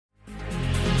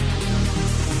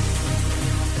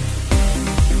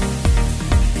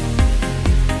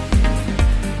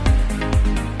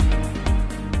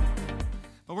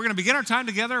going to begin our time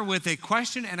together with a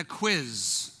question and a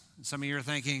quiz. Some of you are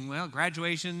thinking, well,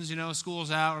 graduations,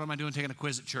 school's out. What am I doing taking a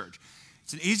quiz at church?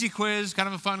 It's an easy quiz, kind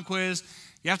of a fun quiz.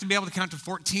 You have to be able to count to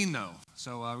 14, though.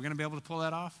 So we're going to be able to pull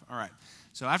that off? All right.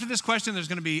 So after this question, there's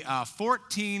going to be a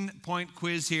 14-point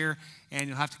quiz here, and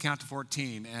you'll have to count to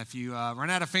 14. And if you run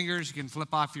out of fingers, you can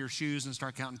flip off your shoes and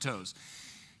start counting toes.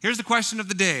 Here's the question of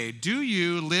the day. Do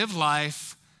you live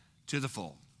life to the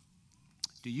full?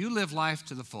 Do you live life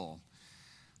to the full?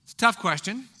 It's a tough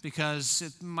question because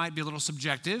it might be a little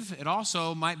subjective. It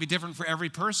also might be different for every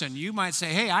person. You might say,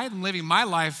 hey, I'm living my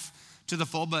life to the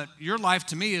full, but your life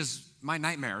to me is my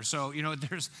nightmare. So,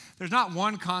 there's not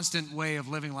one constant way of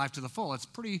living life to the full. It's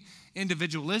pretty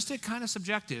individualistic, kind of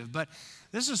subjective, but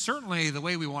this is certainly the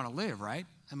way we want to live, right?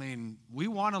 I mean, we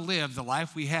want to live the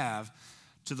life we have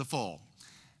to the full.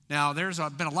 Now, there's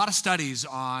been a lot of studies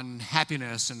on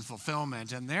happiness and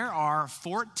fulfillment, and there are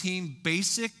 14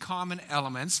 basic common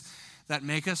elements that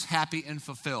make us happy and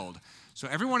fulfilled. So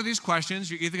every one of these questions,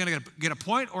 you're either going to get a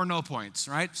point or no points,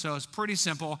 right? So it's pretty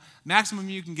simple. Maximum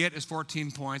you can get is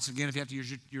 14 points. Again, if you have to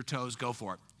use your toes, go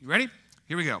for it. You ready?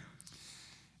 Here we go.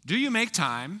 Do you make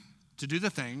time to do the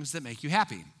things that make you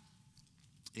happy?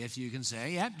 If you can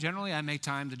say, yeah, generally I make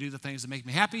time to do the things that make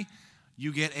me happy,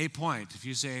 you get a point. If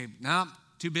you say, no,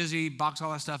 too busy, box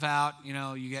all that stuff out,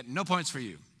 you get no points for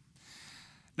you.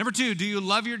 Number 2, do you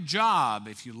love your job?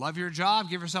 If you love your job,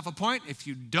 give yourself a point. If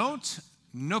you don't,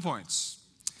 no points.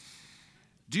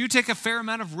 Do you take a fair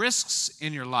amount of risks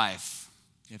in your life?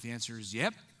 If the answer is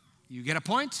yep, you get a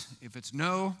point. If it's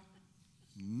no,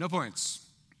 no points.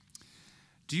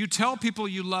 Do you tell people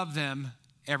you love them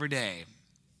every day?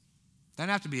 Doesn't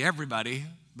have to be everybody,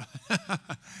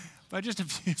 but just a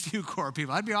few core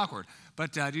people. That'd be awkward.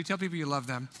 But do you tell people you love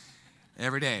them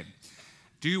every day?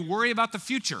 Do you worry about the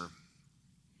future?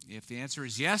 If the answer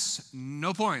is yes,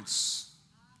 no points.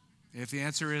 If the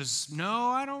answer is no,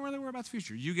 I don't really worry about the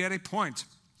future, you get a point.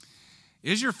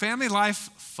 Is your family life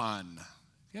fun?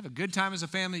 If you have a good time as a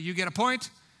family, you get a point.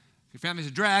 If your family's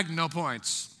a drag, no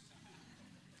points.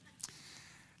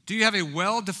 Do you have a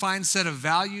well-defined set of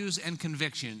values and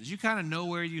convictions? You kind of know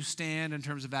where you stand in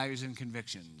terms of values and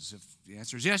convictions. If the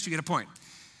answer is yes, you get a point.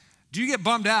 Do you get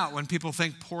bummed out when people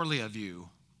think poorly of you?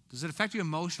 Does it affect you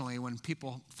emotionally when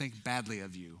people think badly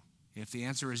of you? If the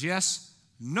answer is yes,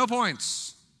 no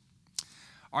points.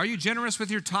 Are you generous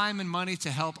with your time and money to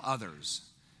help others?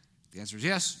 If the answer is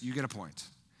yes, you get a point.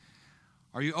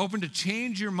 Are you open to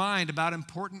change your mind about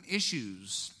important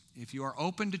issues? If you are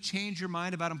open to change your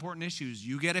mind about important issues,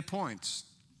 you get a point.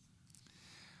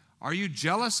 Are you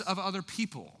jealous of other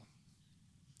people?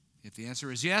 If the answer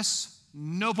is yes,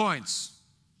 no points.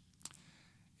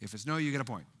 If it's no, you get a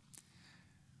point.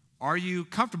 Are you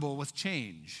comfortable with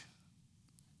change?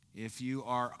 If you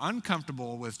are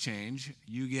uncomfortable with change,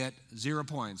 you get 0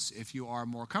 points. If you are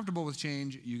more comfortable with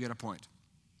change, you get a point.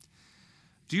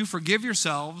 Do you forgive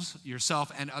yourself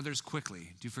and others quickly?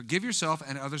 Do you forgive yourself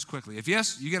and others quickly? If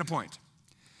yes, you get a point.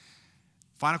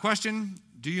 Final question,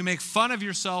 do you make fun of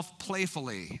yourself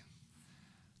playfully?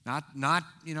 Not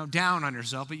down on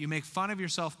yourself, but you make fun of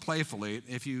yourself playfully.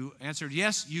 If you answered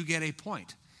yes, you get a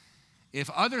point. If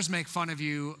others make fun of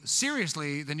you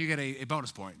seriously, then you get a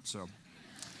bonus point. So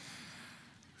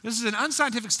this is an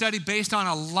unscientific study based on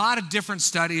a lot of different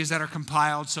studies that are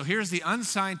compiled. So here's the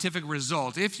unscientific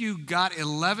result. If you got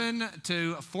 11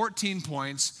 to 14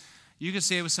 points, you can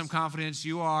say with some confidence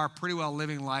you are pretty well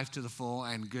living life to the full,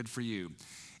 and good for you.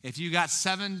 If you got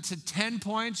 7 to 10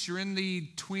 points, you're in the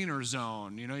tweener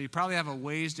zone. You probably have a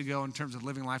ways to go in terms of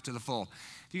living life to the full.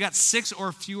 If you got 6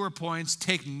 or fewer points,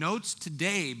 take notes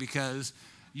today because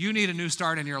you need a new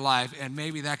start in your life, and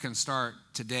maybe that can start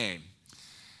today.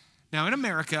 Now, in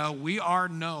America, we are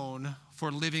known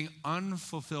for living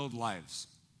unfulfilled lives.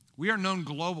 We are known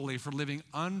globally for living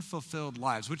unfulfilled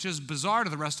lives, which is bizarre to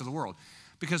the rest of the world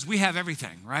because we have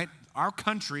everything, right? Our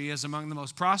country is among the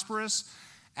most prosperous,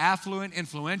 affluent,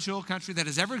 influential country that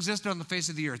has ever existed on the face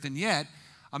of the earth, and yet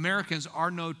Americans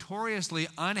are notoriously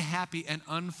unhappy and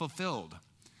unfulfilled.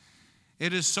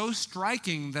 It is so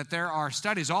striking that there are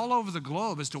studies all over the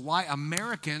globe as to why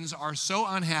Americans are so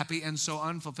unhappy and so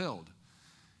unfulfilled.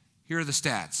 Here are the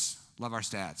stats. Love our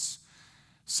stats.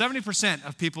 70%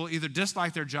 of people either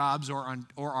dislike their jobs or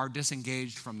are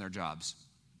disengaged from their jobs.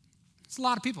 It's a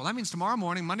lot of people. That means tomorrow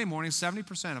morning, Monday morning,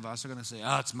 70% of us are going to say,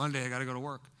 oh, it's Monday, I got to go to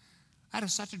work. That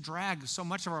is such a drag. So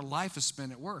much of our life is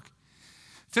spent at work.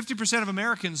 50% of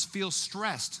Americans feel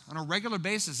stressed on a regular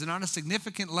basis and on a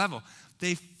significant level.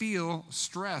 They feel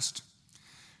stressed.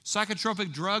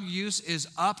 Psychotropic drug use is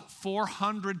up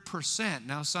 400%.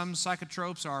 Now, some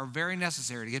psychotropes are very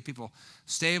necessary to get people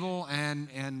stable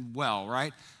and well,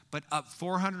 right? but up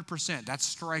 400%. That's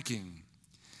striking.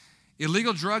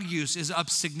 Illegal drug use is up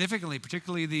significantly,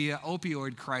 particularly the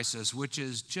opioid crisis, which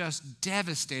is just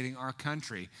devastating our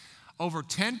country. Over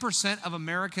 10% of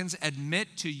Americans admit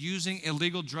to using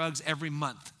illegal drugs every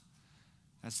month.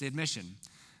 That's the admission.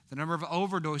 The number of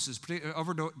overdoses,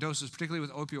 particularly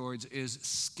with opioids, is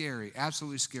scary,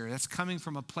 absolutely scary. That's coming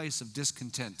from a place of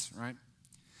discontent, right?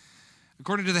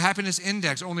 According to the Happiness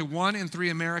Index, only 1 in 3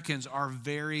 Americans are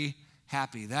very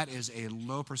happy. That is a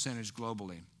low percentage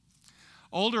globally.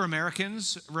 Older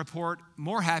Americans report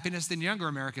more happiness than younger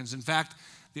Americans. In fact,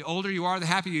 the older you are, the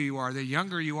happier you are. The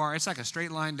younger you are, it's like a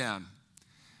straight line down.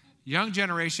 Young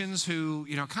generations who,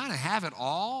 kind of have it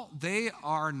all, they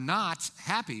are not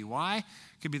happy. Why?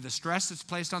 It could be the stress that's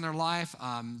placed on their life.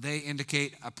 They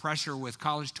indicate a pressure with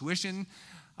college tuition,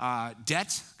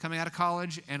 debt coming out of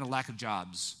college, and a lack of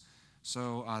jobs.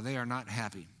 So they are not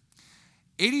happy.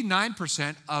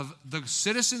 89% of the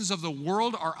citizens of the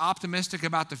world are optimistic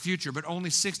about the future, but only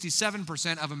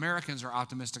 67% of Americans are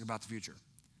optimistic about the future.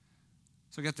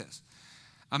 So get this.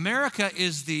 America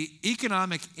is the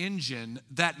economic engine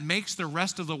that makes the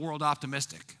rest of the world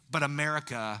optimistic, but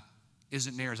America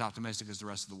isn't near as optimistic as the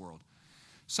rest of the world.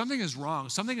 Something is wrong.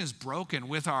 Something is broken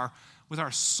with our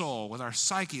soul, with our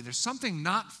psyche. There's something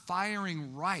not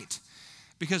firing right.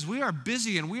 Because we are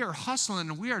busy and we are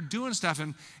hustling and we are doing stuff,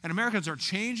 and Americans are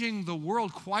changing the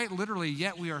world quite literally,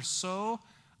 yet we are so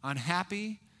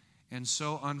unhappy and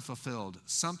so unfulfilled.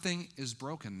 Something is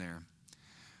broken there.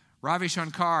 Ravi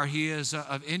Shankar, he is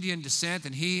of Indian descent,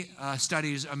 and he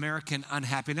studies American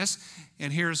unhappiness,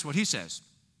 and here's what he says.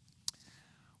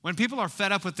 When people are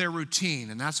fed up with their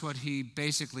routine, and that's what he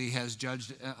basically has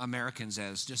judged Americans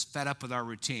as, just fed up with our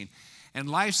routine, and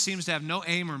life seems to have no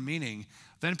aim or meaning,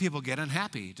 then people get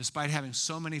unhappy despite having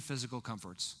so many physical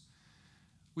comforts.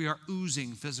 We are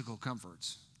oozing physical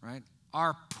comforts, right?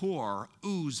 Our poor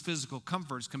ooze physical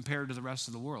comforts compared to the rest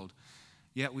of the world.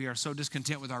 Yet we are so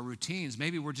discontent with our routines.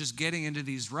 Maybe we're just getting into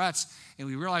these ruts and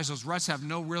we realize those ruts have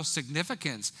no real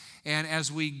significance. And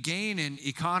as we gain in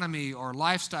economy or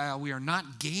lifestyle, we are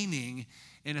not gaining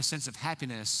in a sense of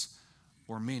happiness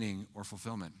or meaning or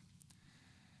fulfillment.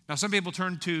 Now, some people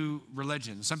turn to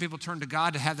religion. Some people turn to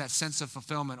God to have that sense of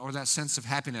fulfillment or that sense of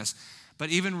happiness. But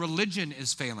even religion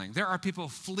is failing. There are people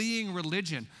fleeing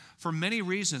religion for many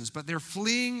reasons, but they're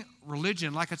fleeing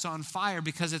religion like it's on fire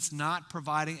because it's not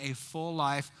providing a full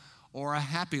life or a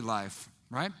happy life,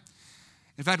 right?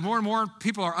 In fact, more and more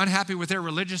people are unhappy with their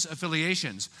religious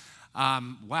affiliations.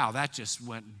 Wow, that just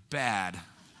went bad.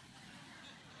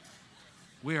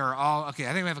 We are all, okay,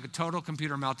 I think we have a total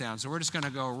computer meltdown, so we're just going to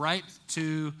go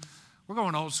we're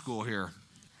going old school here.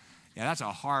 Yeah, that's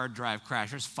a hard drive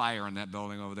crash. There's fire in that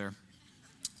building over there.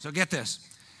 So get this.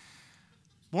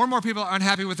 More and more people are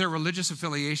unhappy with their religious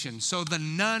affiliation. So the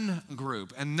None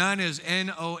group, and None is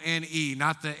N-O-N-E,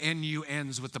 not the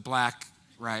N-U-Ns with the black,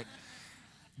 right?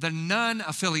 The None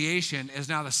affiliation is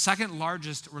now the second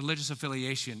largest religious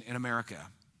affiliation in America.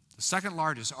 The second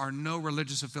largest are no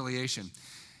religious affiliation.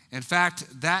 In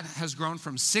fact, that has grown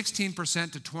from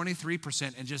 16% to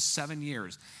 23% in just 7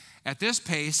 years. At this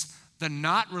pace, the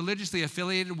not religiously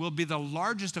affiliated will be the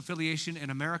largest affiliation in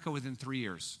America within 3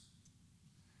 years.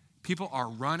 People are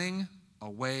running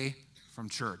away from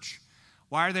church.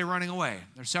 Why are they running away?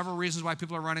 There are several reasons why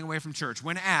people are running away from church.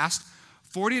 When asked,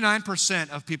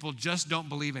 49% of people just don't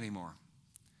believe anymore.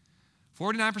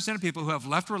 49% of people who have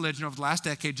left religion over the last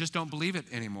decade just don't believe it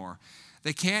anymore.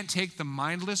 They can't take the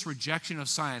mindless rejection of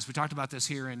science. We talked about this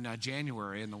here in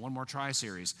January in the One More Try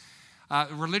series.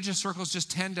 Religious circles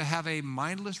just tend to have a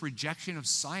mindless rejection of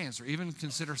science or even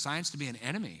consider science to be an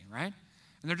enemy, right?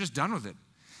 And they're just done with it.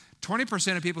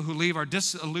 20% of people who leave are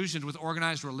disillusioned with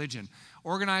organized religion.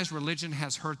 Organized religion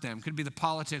has hurt them. Could be the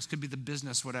politics, could be the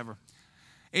business, whatever.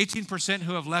 18%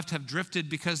 who have left have drifted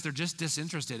because they're just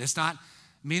disinterested. It's not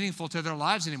meaningful to their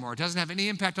lives anymore. It doesn't have any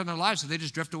impact on their lives, so they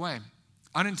just drift away.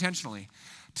 Unintentionally.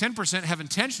 10% have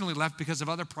intentionally left because of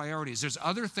other priorities. There's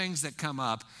other things that come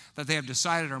up that they have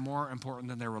decided are more important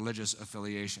than their religious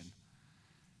affiliation.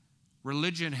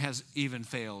 Religion has even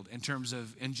failed in terms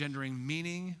of engendering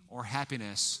meaning or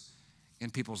happiness in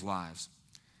people's lives.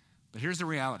 But here's the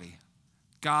reality.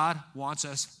 God wants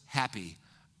us happy.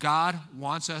 God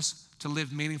wants us to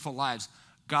live meaningful lives.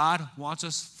 God wants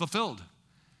us fulfilled.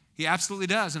 He absolutely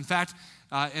does. In fact,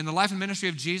 in the life and ministry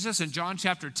of Jesus in John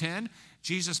chapter 10,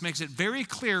 Jesus makes it very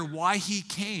clear why he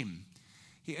came.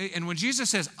 And when Jesus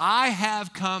says, I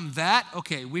have come that,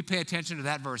 okay, we pay attention to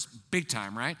that verse big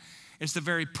time, right? It's the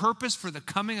very purpose for the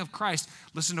coming of Christ.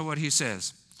 Listen to what he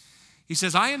says. He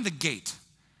says, I am the gate.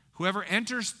 Whoever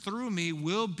enters through me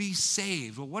will be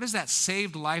saved. Well, what is that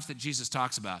saved life that Jesus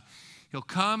talks about? He'll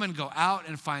come and go out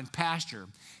and find pasture.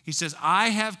 He says, I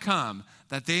have come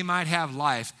that they might have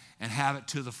life and have it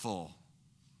to the full.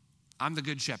 I'm the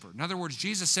good shepherd. In other words,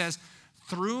 Jesus says,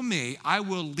 through me, I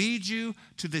will lead you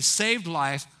to the saved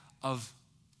life of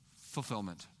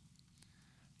fulfillment.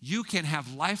 You can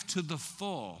have life to the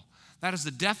full. That is the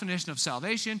definition of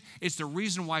salvation. It's the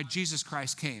reason why Jesus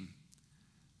Christ came,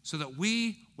 so that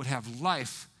we would have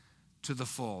life to the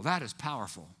full. That is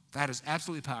powerful. That is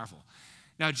absolutely powerful.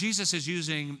 Now, Jesus is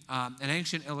using an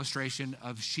ancient illustration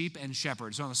of sheep and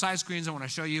shepherds. So on the side screens, I want to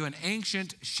show you an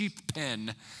ancient sheep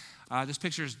pen. This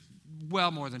picture is well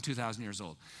more than 2,000 years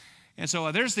old. And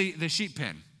so there's the sheep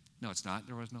pen. No, it's not.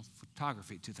 There was no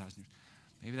photography 2,000 years.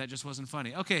 Maybe that just wasn't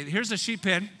funny. Okay, here's the sheep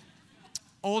pen,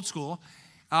 old school.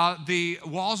 The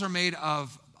walls are made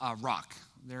of rock.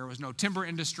 There was no timber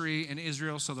industry in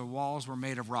Israel, so the walls were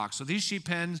made of rock. So these sheep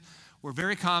pens were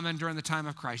very common during the time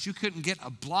of Christ. You couldn't get a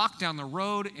block down the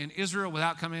road in Israel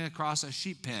without coming across a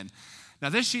sheep pen. Now,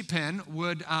 this sheep pen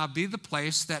would be the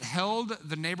place that held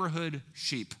the neighborhood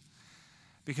sheep.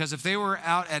 Because if they were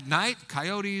out at night,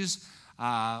 coyotes,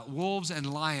 wolves,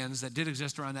 and lions that did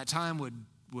exist around that time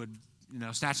would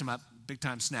snatch them up, big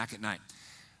time snack at night.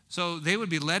 So they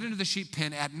would be led into the sheep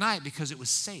pen at night because it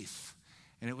was safe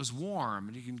and it was warm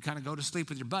and you can kind of go to sleep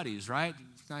with your buddies, right?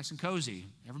 It's nice and cozy.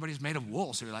 Everybody's made of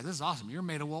wool, so you're like, this is awesome. You're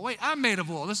made of wool. Wait, I'm made of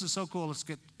wool. This is so cool. Let's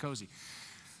get cozy.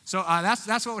 So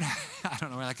that's what would I don't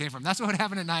know where that came from. That's what would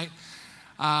happen at night.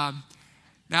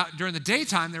 Now, during the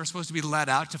daytime, they were supposed to be led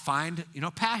out to find,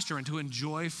 pasture and to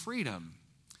enjoy freedom.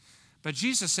 But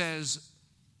Jesus says,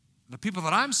 the people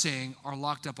that I'm seeing are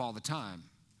locked up all the time.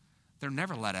 They're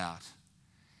never let out.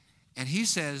 And he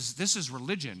says this is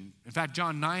religion. In fact,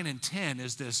 John 9 and 10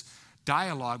 is this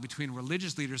dialogue between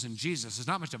religious leaders and Jesus. It's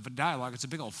not much of a dialogue. It's a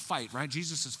big old fight, right?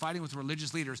 Jesus is fighting with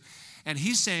religious leaders. And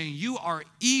he's saying, you are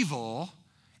evil,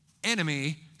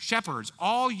 enemy shepherds.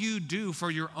 All you do for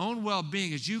your own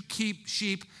well-being is you keep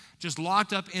sheep just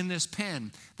locked up in this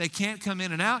pen. They can't come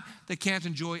in and out. They can't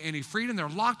enjoy any freedom. They're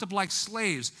locked up like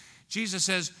slaves. Jesus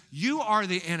says, you are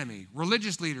the enemy,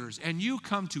 religious leaders, and you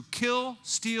come to kill,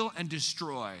 steal, and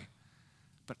destroy.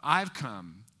 But I've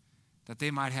come that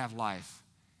they might have life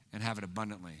and have it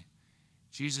abundantly.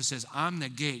 Jesus says, I'm the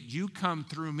gate. You come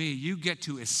through me. You get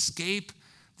to escape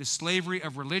the slavery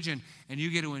of religion, and you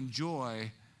get to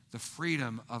enjoy the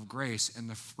freedom of grace and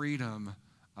the freedom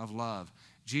of love.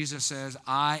 Jesus says,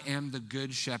 I am the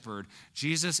good shepherd.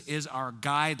 Jesus is our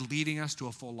guide leading us to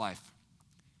a full life.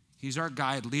 He's our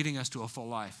guide leading us to a full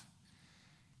life.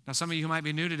 Now, some of you who might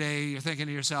be new today, you're thinking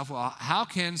to yourself, well, how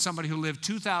can somebody who lived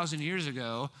 2,000 years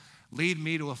ago lead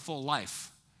me to a full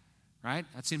life? Right?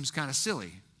 That seems kind of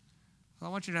silly. Well,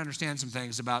 I want you to understand some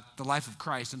things about the life of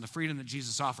Christ and the freedom that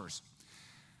Jesus offers.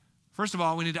 First of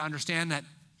all, we need to understand that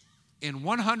in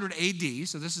 100 AD,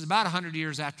 so this is about 100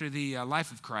 years after the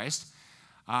life of Christ,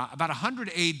 about 100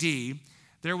 AD,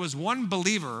 there was one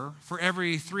believer for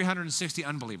every 360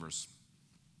 unbelievers.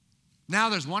 Now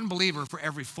there's one believer for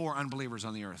every 4 unbelievers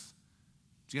on the earth.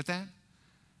 Did you get that?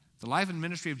 The life and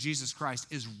ministry of Jesus Christ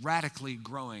is radically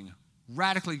growing,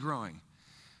 radically growing.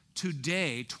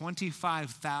 Today,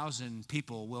 25,000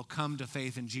 people will come to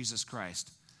faith in Jesus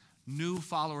Christ. New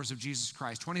followers of Jesus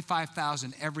Christ,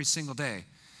 25,000 every single day.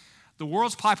 The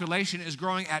world's population is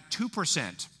growing at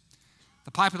 2%.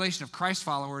 The population of Christ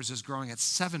followers is growing at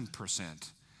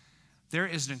 7%. There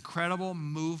is an incredible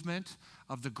movement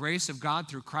of the grace of God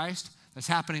through Christ that's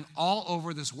happening all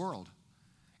over this world.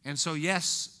 And so,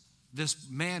 yes, this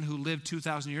man who lived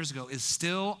 2,000 years ago is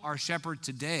still our shepherd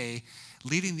today,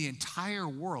 leading the entire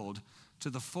world to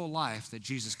the full life that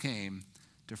Jesus came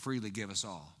to freely give us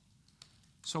all.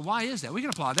 So why is that? We can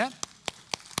applaud that.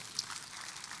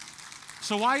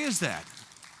 So why is that?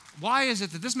 Why is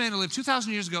it that this man who lived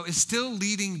 2,000 years ago is still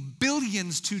leading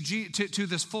billions to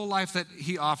this full life that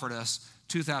he offered us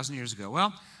 2,000 years ago?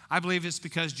 Well, I believe it's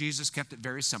because Jesus kept it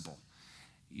very simple.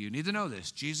 You need to know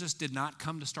this. Jesus did not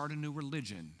come to start a new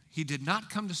religion. He did not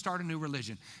come to start a new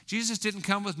religion. Jesus didn't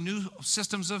come with new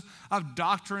systems of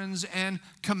doctrines and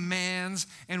commands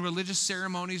and religious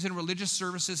ceremonies and religious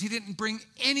services. He didn't bring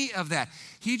any of that.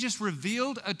 He just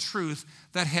revealed a truth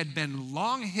that had been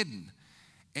long hidden.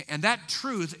 And that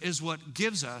truth is what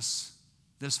gives us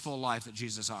this full life that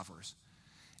Jesus offers.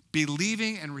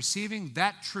 Believing and receiving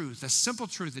that truth, the simple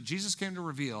truth that Jesus came to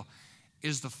reveal,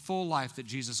 is the full life that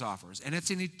Jesus offers. And it's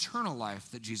an eternal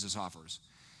life that Jesus offers.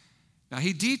 Now,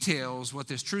 he details what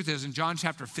this truth is in John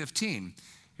chapter 15.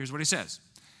 Here's what he says.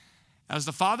 As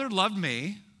the Father loved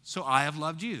me, so I have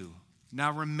loved you.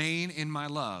 Now remain in my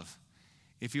love.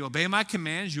 If you obey my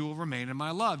commands, you will remain in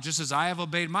my love, just as I have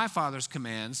obeyed my Father's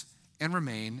commands and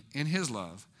remain in his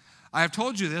love. I have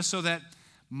told you this so that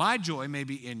my joy may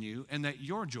be in you and that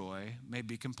your joy may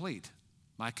be complete.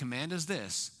 My command is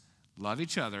this: love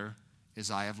each other as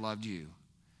I have loved you.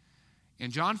 In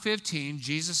John 15,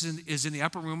 Jesus is in the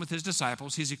upper room with his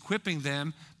disciples. He's equipping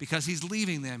them because he's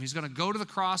leaving them. He's going to go to the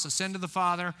cross, ascend to the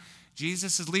Father.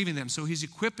 Jesus is leaving them. So he's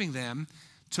equipping them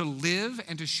to live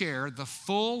and to share the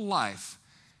full life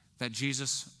that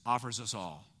Jesus offers us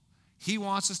all. He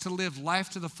wants us to live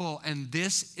life to the full, and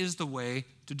this is the way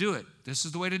to do it. This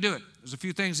is the way to do it. There's a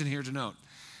few things in here to note.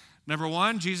 Number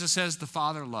one, Jesus says the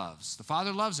Father loves. The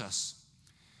Father loves us.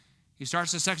 He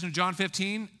starts this section of John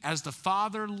 15, as the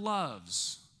Father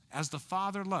loves. As the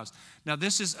Father loves. Now,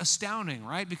 this is astounding,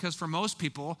 right? Because for most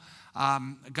people,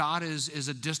 God is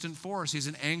a distant force. He's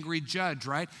an angry judge,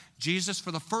 right? Jesus,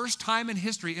 for the first time in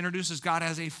history, introduces God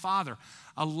as a Father,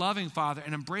 a loving Father,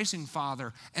 an embracing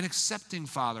Father, an accepting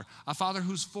Father, a Father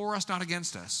who's for us, not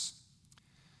against us.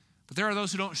 But there are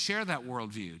those who don't share that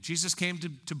worldview. Jesus came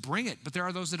to bring it, but there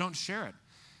are those that don't share it.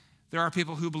 There are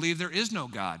people who believe there is no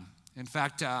God. In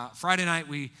fact, Friday night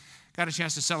we got a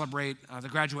chance to celebrate the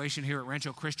graduation here at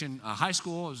Rancho Christian High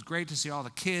School. It was great to see all the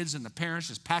kids and the parents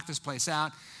just pack this place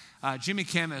out. Jimmy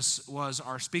Camus was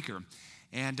our speaker,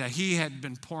 and he had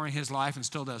been pouring his life and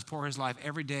still does pour his life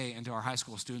every day into our high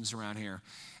school students around here.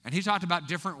 And he talked about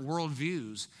different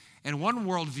worldviews. And one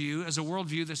worldview is a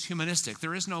worldview that's humanistic.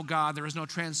 There is no God. There is no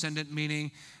transcendent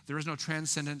meaning. There is no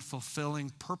transcendent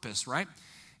fulfilling purpose, right?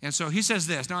 And so he says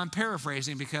this. Now, I'm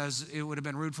paraphrasing because it would have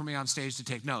been rude for me on stage to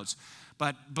take notes.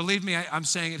 But believe me, I'm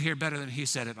saying it here better than he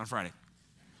said it on Friday.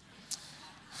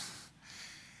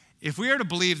 If we are to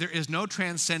believe there is no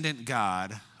transcendent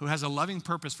God who has a loving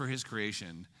purpose for his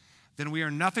creation, then we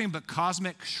are nothing but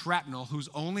cosmic shrapnel whose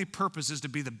only purpose is to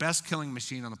be the best killing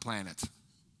machine on the planet.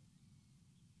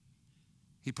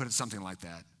 He put it something like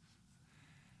that.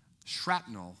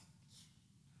 Shrapnel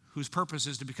whose purpose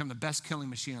is to become the best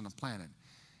killing machine on the planet.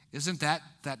 Isn't that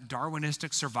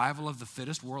Darwinistic survival of the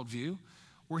fittest worldview?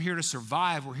 We're here to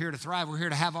survive. We're here to thrive. We're here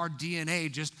to have our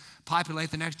DNA just populate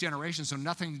the next generation so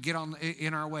nothing can get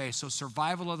in our way. So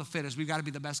survival of the fittest. We've got to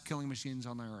be the best killing machines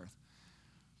on the earth.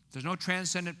 There's no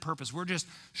transcendent purpose. We're just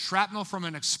shrapnel from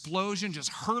an explosion just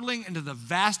hurtling into the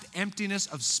vast emptiness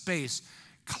of space,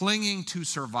 clinging to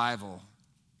survival.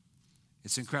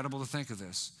 It's incredible to think of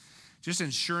this. Just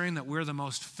ensuring that we're the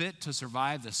most fit to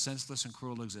survive this senseless and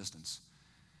cruel existence.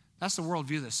 That's the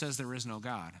worldview that says there is no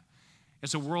God.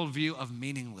 It's a worldview of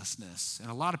meaninglessness. And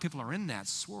a lot of people are in that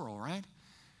swirl, right?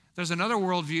 There's another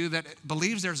worldview that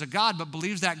believes there's a God, but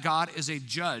believes that God is a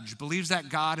judge, believes that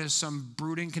God is some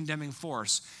brooding, condemning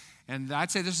force. And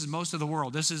I'd say this is most of the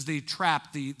world. This is the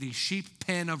trap, the sheep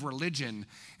pen of religion,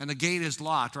 and the gate is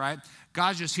locked, right?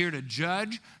 God's just here to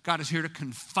judge. God is here to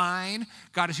confine.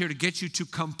 God is here to get you to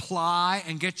comply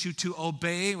and get you to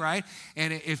obey, right?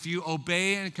 And if you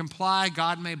obey and comply,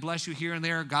 God may bless you here and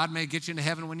there. God may get you into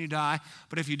heaven when you die.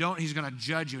 But if you don't, he's going to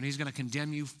judge you, and he's going to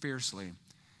condemn you fiercely.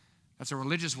 That's a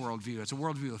religious worldview. It's a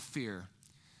worldview of fear.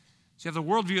 So you have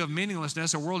the worldview of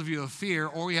meaninglessness, a worldview of fear,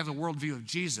 or you have the worldview of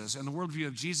Jesus. And the worldview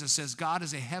of Jesus says God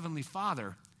is a heavenly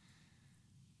Father,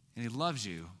 and he loves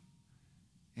you,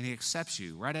 and he accepts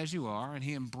you right as you are, and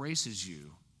he embraces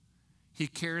you. He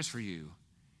cares for you.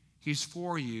 He's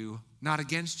for you, not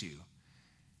against you.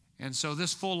 And so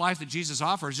this full life that Jesus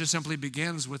offers just simply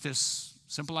begins with this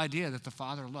simple idea that the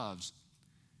Father loves.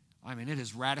 I mean, it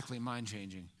is radically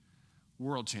mind-changing,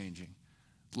 world-changing,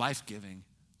 life-giving.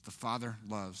 The Father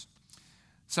loves.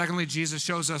 Secondly, Jesus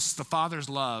shows us the Father's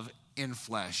love in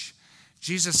flesh.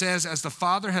 Jesus says, as the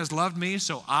Father has loved me,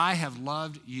 so I have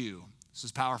loved you. This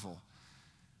is powerful.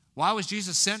 Why was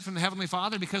Jesus sent from the Heavenly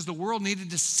Father? Because the world needed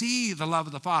to see the love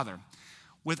of the Father.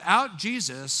 Without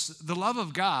Jesus, the love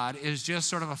of God is just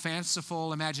sort of a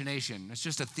fanciful imagination. It's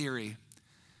just a theory.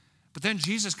 But then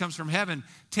Jesus comes from heaven,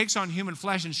 takes on human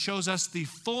flesh, and shows us the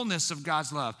fullness of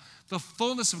God's love, the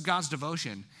fullness of God's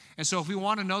devotion. And so if we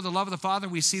want to know the love of the Father,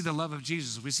 we see the love of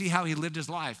Jesus. We see how he lived his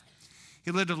life.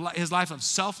 He lived his life of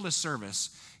selfless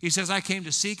service. He says, I came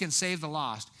to seek and save the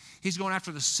lost. He's going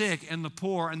after the sick and the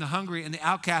poor and the hungry and the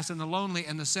outcast and the lonely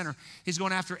and the sinner. He's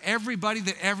going after everybody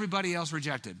that everybody else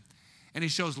rejected. And he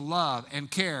shows love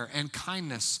and care and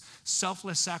kindness,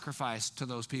 selfless sacrifice to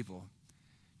those people.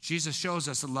 Jesus shows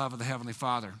us the love of the Heavenly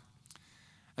Father.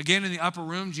 Again, in the upper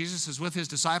room, Jesus is with his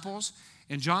disciples.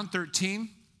 In John 13,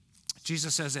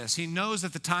 Jesus says this, he knows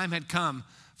that the time had come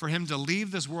for him to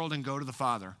leave this world and go to the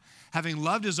Father. Having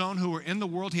loved his own who were in the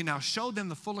world, he now showed them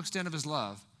the full extent of his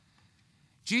love.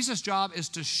 Jesus' job is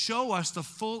to show us the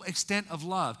full extent of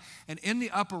love. And in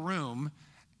the upper room,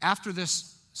 after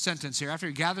this sentence here, after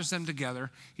he gathers them together,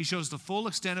 he shows the full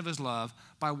extent of his love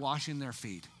by washing their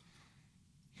feet.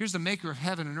 Here's the maker of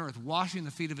heaven and earth washing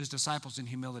the feet of his disciples in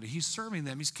humility. He's serving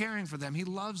them. He's caring for them. He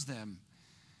loves them.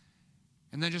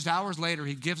 And then just hours later,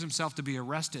 he gives himself to be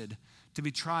arrested, to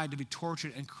be tried, to be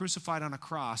tortured, and crucified on a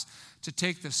cross, to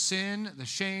take the sin, the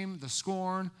shame, the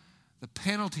scorn, the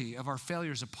penalty of our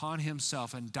failures upon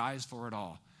himself and dies for it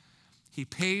all. He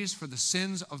pays for the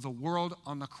sins of the world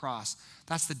on the cross.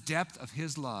 That's the depth of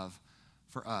his love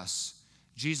for us.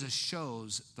 Jesus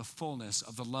shows the fullness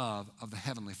of the love of the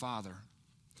Heavenly Father.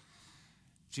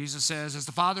 Jesus says, as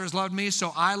the Father has loved me,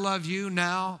 so I love you.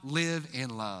 Now live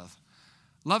in love.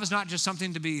 Love is not just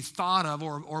something to be thought of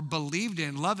or believed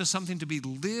in. Love is something to be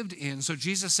lived in. So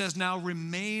Jesus says, now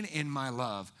remain in my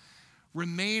love.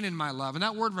 Remain in my love. And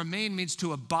that word remain means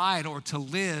to abide or to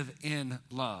live in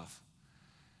love.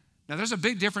 Now, there's a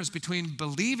big difference between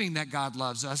believing that God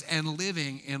loves us and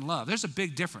living in love. There's a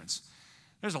big difference.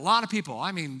 There's a lot of people,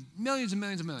 I mean, millions and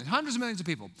millions and millions, hundreds of millions of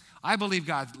people. I believe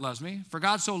God loves me. For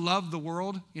God so loved the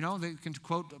world, they can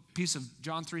quote a piece of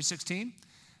John 3:16.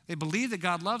 They believe that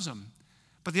God loves them.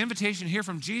 But the invitation here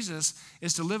from Jesus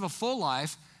is to live a full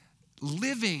life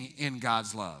living in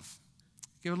God's love.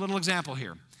 Give a little example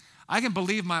here. I can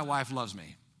believe my wife loves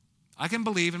me. I can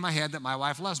believe in my head that my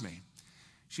wife loves me.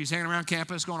 She's hanging around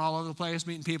campus, going all over the place,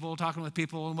 meeting people, talking with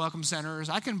people in welcome centers.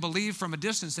 I can believe from a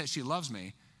distance that she loves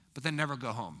me, but then never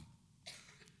go home.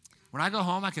 When I go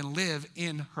home, I can live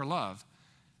in her love.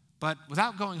 But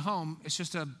without going home, it's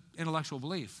just an intellectual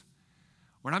belief.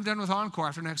 When I'm done with Encore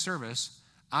after next service,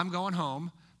 I'm going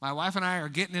home. My wife and I are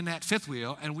getting in that fifth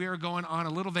wheel, and we are going on a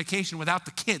little vacation without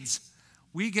the kids.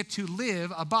 We get to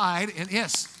live, abide, and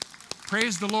yes,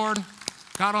 praise the Lord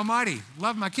God Almighty.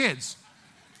 Love my kids.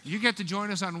 You get to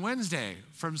join us on Wednesday.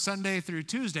 From Sunday through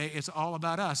Tuesday, it's all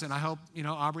about us. And I hope,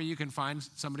 Aubrey, you can find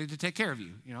somebody to take care of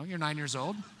you. You're 9 years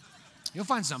old. You'll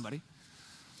find somebody.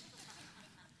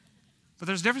 But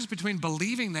there's a difference between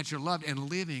believing that you're loved and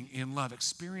living in love,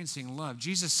 experiencing love.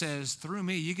 Jesus says, through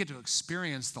me, you get to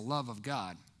experience the love of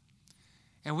God.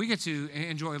 And we get to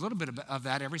enjoy a little bit of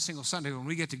that every single Sunday when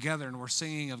we get together and we're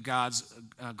singing of God's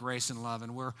grace and love,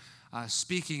 and we're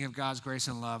speaking of God's grace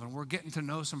and love, and we're getting to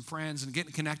know some friends and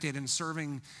getting connected and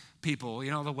serving people,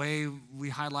 the way we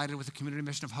highlighted with the Community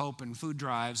Mission of Hope and food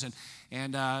drives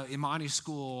and Imani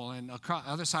School and across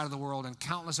the other side of the world and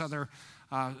countless other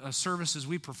services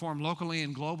we perform locally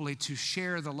and globally to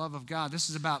share the love of God. This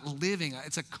is about living.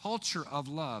 It's a culture of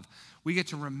love. We get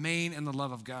to remain in the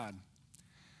love of God.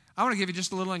 I want to give you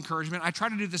just a little encouragement. I try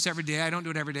to do this every day. I don't do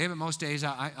it every day, but most days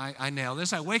I nail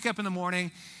this. I wake up in the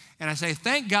morning and I say,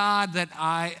 thank God that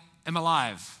I am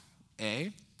alive.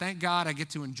 Thank God I get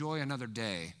to enjoy another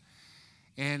day.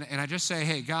 And I just say,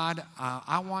 hey, God,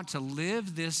 I want to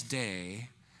live this day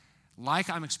like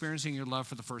I'm experiencing your love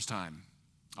for the first time.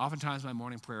 Oftentimes my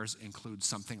morning prayers include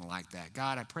something like that.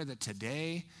 God, I pray that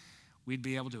today we'd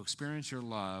be able to experience your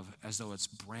love as though it's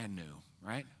brand new,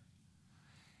 right?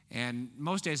 And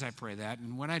most days I pray that,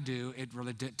 and when I do, it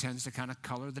really tends to kind of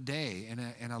color the day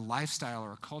in a lifestyle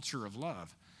or a culture of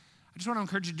love. I just want to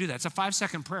encourage you to do that. It's a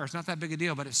 5-second prayer. It's not that big a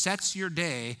deal, but it sets your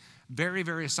day very,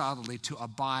 very solidly to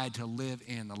abide, to live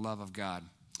in the love of God.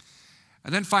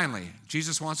 And then finally,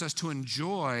 Jesus wants us to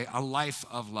enjoy a life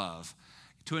of love.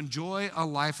 To enjoy a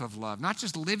life of love. Not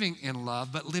just living in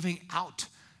love, but living out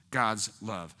God's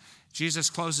love. Jesus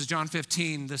closes John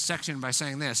 15, this section, by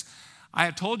saying this, I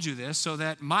have told you this so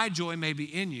that my joy may be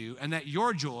in you and that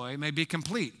your joy may be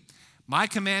complete. My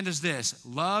command is this,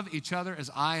 love each other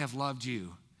as I have loved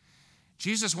you.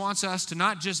 Jesus wants us to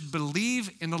not just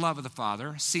believe in the love of the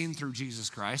Father, seen through Jesus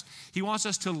Christ. He wants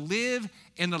us to live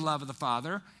in the love of the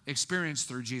Father, experienced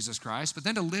through Jesus Christ, but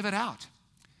then to live it out.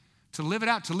 To live it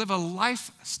out, to live a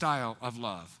lifestyle of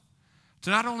love. To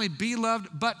not only be loved,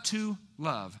 but to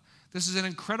love. This is an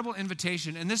incredible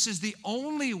invitation, and this is the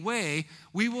only way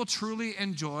we will truly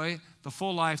enjoy the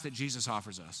full life that Jesus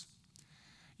offers us.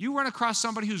 You run across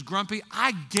somebody who's grumpy,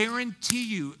 I guarantee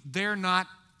you they're not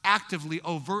actively,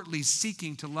 overtly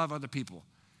seeking to love other people.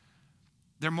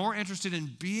 They're more interested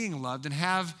in being loved and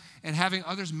having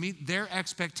others meet their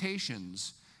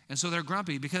expectations. And so they're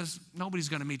grumpy because nobody's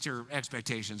going to meet your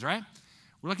expectations, right?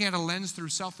 We're looking at a lens through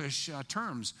selfish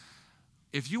terms.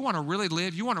 If you want to really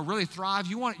live, you want to really thrive,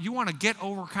 you want to get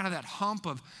over kind of that hump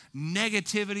of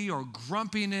negativity or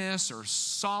grumpiness or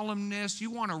solemnness, you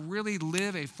want to really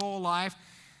live a full life,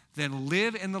 then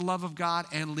live in the love of God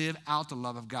and live out the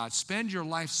love of God. Spend your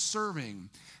life serving,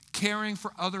 caring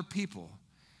for other people.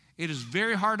 It is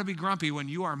very hard to be grumpy when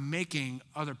you are making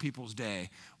other people's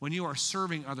day, when you are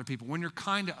serving other people, when you're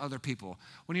kind to other people,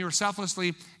 when you are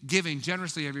selflessly giving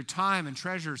generously of your time and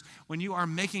treasures, when you are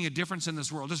making a difference in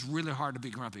this world. It's really hard to be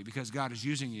grumpy because God is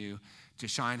using you to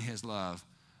shine his love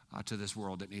to this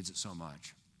world that needs it so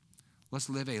much. Let's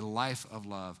live a life of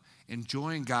love,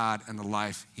 enjoying God and the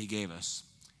life he gave us.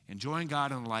 Enjoying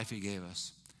God and the life he gave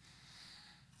us.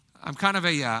 I'm kind of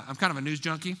a news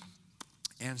junkie.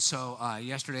 And so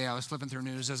yesterday I was flipping through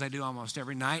news, as I do almost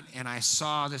every night, and I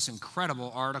saw this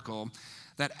incredible article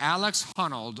that Alex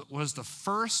Honnold was the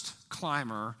first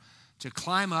climber to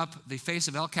climb up the face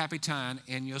of El Capitan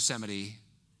in Yosemite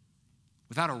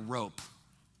without a rope.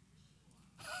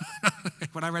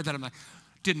 When I read that, I'm like,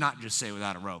 did not just say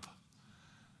without a rope.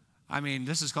 I mean,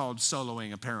 this is called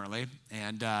soloing, apparently,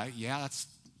 and yeah, that's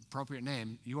the appropriate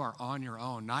name. You are on your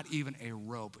own, not even a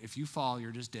rope. If you fall,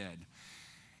 you're just dead.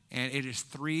 And it is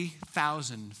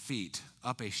 3,000 feet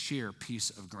up a sheer piece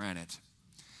of granite.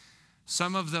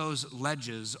 Some of those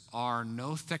ledges are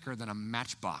no thicker than a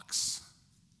matchbox.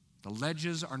 The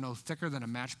ledges are no thicker than a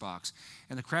matchbox.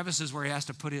 And the crevices where he has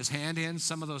to put his hand in,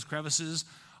 some of those crevices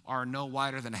are no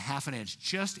wider than a half an inch,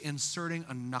 just inserting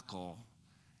a knuckle.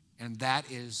 And that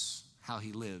is how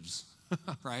he lives,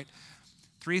 right?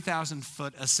 3,000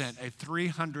 foot ascent, a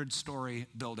 300-story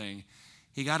building.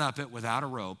 He got up it without a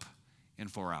rope in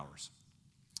 4 hours.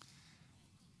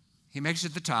 He makes it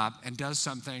to the top and does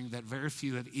something that very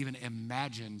few have even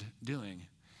imagined doing.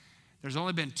 There's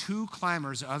only been 2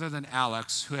 climbers other than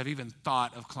Alex who have even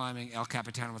thought of climbing El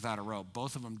Capitan without a rope.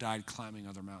 Both of them died climbing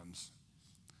other mountains.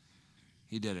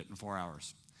 He did it in 4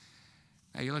 hours.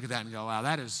 Now you look at that and go, wow,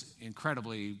 that is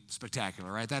incredibly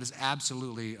spectacular, right? That is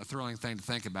absolutely a thrilling thing to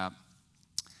think about.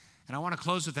 And I want to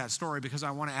close with that story because I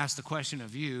want to ask the question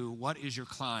of you, what is your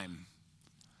climb?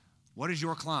 What is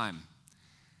your climb?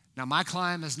 Now, my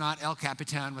climb is not El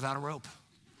Capitan without a rope.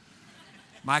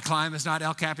 My climb is not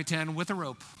El Capitan with a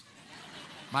rope.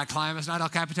 My climb is not El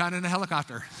Capitan in a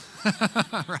helicopter,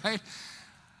 right?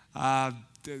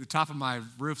 The top of my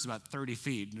roof is about 30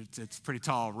 feet. It's a pretty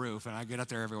tall roof, and I get up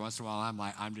there every once in a while.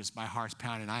 My heart's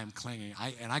pounding. I am clinging.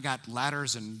 I got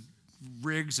ladders and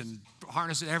rigs and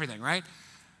harnesses and everything, right?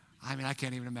 I mean, I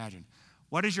can't even imagine.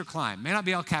 What is your climb? May not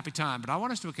be El Capitan, but I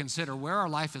want us to consider where our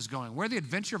life is going, where the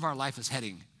adventure of our life is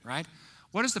heading, right?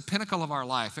 What is the pinnacle of our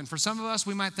life? And for some of us,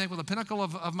 we might think, well, the pinnacle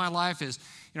of my life is,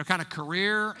 kind of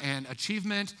career and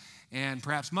achievement and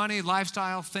perhaps money,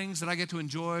 lifestyle, things that I get to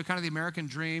enjoy, kind of the American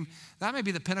dream. That may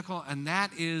be the pinnacle, and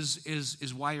that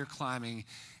is why you're climbing.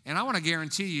 And I want to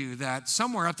guarantee you that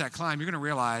somewhere up that climb, you're going to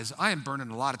realize I am burning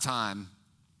a lot of time.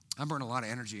 I'm burning a lot of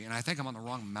energy, and I think I'm on the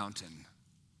wrong mountain.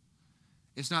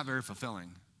 It's not very fulfilling.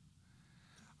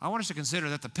 I want us to consider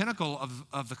that the pinnacle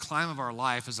of the climb of our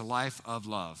life is a life of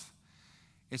love.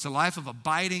 It's a life of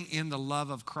abiding in the love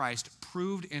of Christ,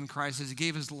 proved in Christ as he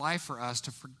gave his life for us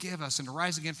to forgive us and to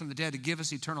rise again from the dead, to give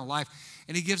us eternal life.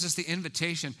 And he gives us the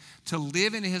invitation to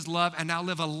live in his love and now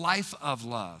live a life of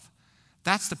love.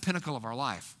 That's the pinnacle of our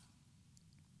life.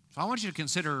 So I want you to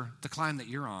consider the climb that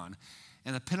you're on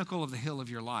and the pinnacle of the hill of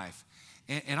your life.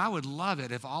 And I would love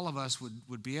it if all of us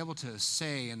would be able to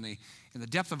say in the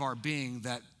depth of our being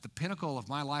that the pinnacle of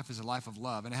my life is a life of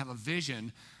love, and have a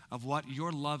vision of what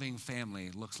your loving family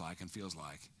looks like and feels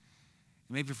like.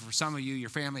 Maybe for some of you, your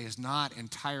family is not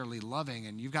entirely loving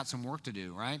and you've got some work to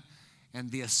do, right? And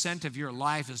the ascent of your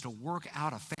life is to work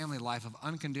out a family life of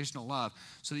unconditional love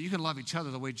so that you can love each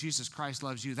other the way Jesus Christ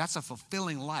loves you. That's a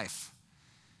fulfilling life.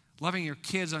 Loving your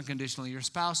kids unconditionally, your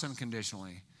spouse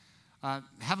unconditionally.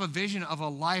 Have a vision of a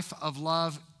life of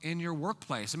love in your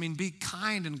workplace. I mean, be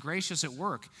kind and gracious at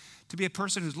work. To be a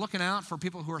person who's looking out for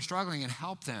people who are struggling and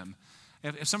help them.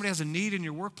 If somebody has a need in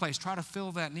your workplace, try to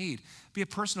fill that need. Be a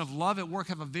person of love at work,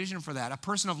 have a vision for that. A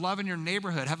person of love in your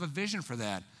neighborhood, have a vision for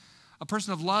that. A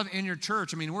person of love in your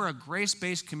church. I mean, we're a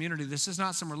grace-based community. This is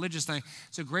not some religious thing.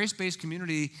 It's a grace-based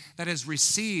community that has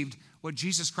received what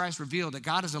Jesus Christ revealed, that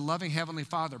God is a loving Heavenly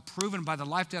Father, proven by the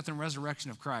life, death, and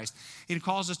resurrection of Christ. He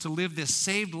calls us to live this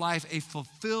saved life, a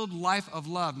fulfilled life of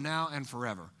love now and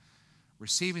forever.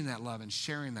 Receiving that love and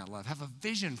sharing that love. Have a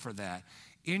vision for that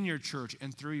in your church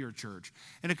and through your church.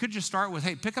 And it could just start with,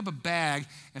 hey, pick up a bag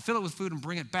and fill it with food and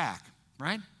bring it back,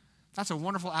 right? That's a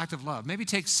wonderful act of love. Maybe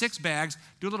take 6 bags,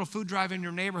 do a little food drive in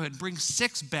your neighborhood, bring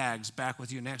 6 bags back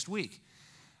with you next week.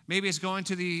 Maybe it's going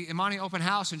to the Imani Open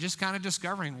House and just kind of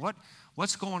discovering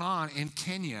what's going on in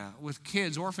Kenya with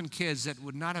kids, orphan kids that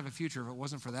would not have a future if it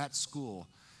wasn't for that school.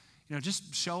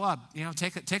 Just show up,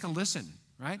 take a listen,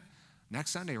 right?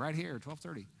 Next Sunday, right here,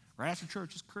 12:30, right after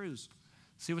church, just cruise.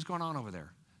 See what's going on over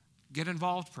there. Get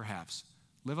involved, perhaps.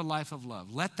 Live a life of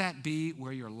love. Let that be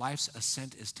where your life's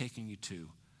ascent is taking you to.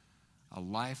 A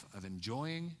life of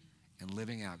enjoying and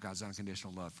living out God's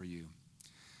unconditional love for you.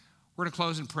 We're going to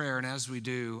close in prayer, and as we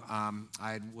do,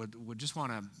 I would just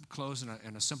want to close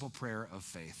in a simple prayer of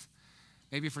faith.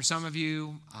 Maybe for some of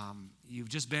you, you've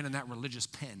just been in that religious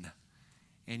pen,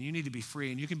 and you need to be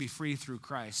free, and you can be free through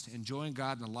Christ, enjoying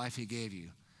God and the life he gave you,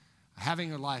 having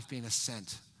your life being a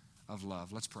scent of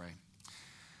love. Let's pray.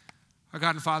 Our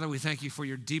God and Father, we thank you for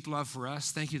your deep love for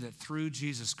us. Thank you that through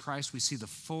Jesus Christ, we see the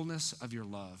fullness of your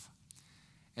love.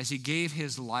 As he gave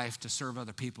his life to serve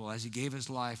other people, as he gave his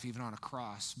life even on a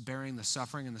cross, bearing the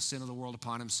suffering and the sin of the world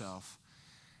upon himself,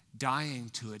 dying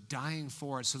to it, dying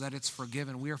for it so that it's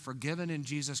forgiven. We are forgiven in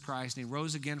Jesus Christ, and he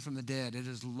rose again from the dead. It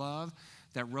is love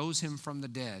that rose him from the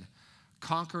dead,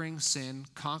 conquering sin,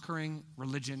 conquering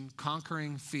religion,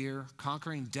 conquering fear,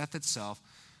 conquering death itself,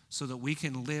 so that we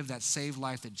can live that saved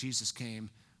life that Jesus came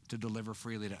to deliver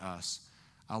freely to us.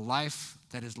 A life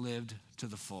that is lived to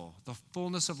the full, the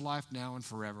fullness of life now and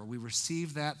forever. We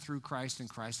receive that through Christ and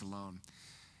Christ alone.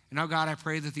 And now, God, I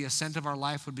pray that the ascent of our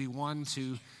life would be one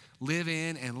to live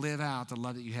in and live out the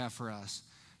love that you have for us,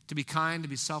 to be kind, to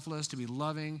be selfless, to be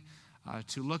loving,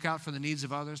 to look out for the needs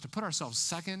of others, to put ourselves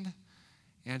second,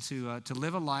 and to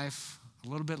live a life a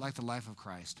little bit like the life of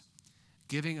Christ,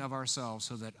 giving of ourselves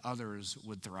so that others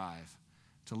would thrive,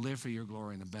 to live for your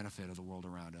glory and the benefit of the world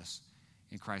around us.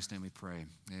 In Christ's name we pray,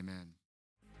 amen.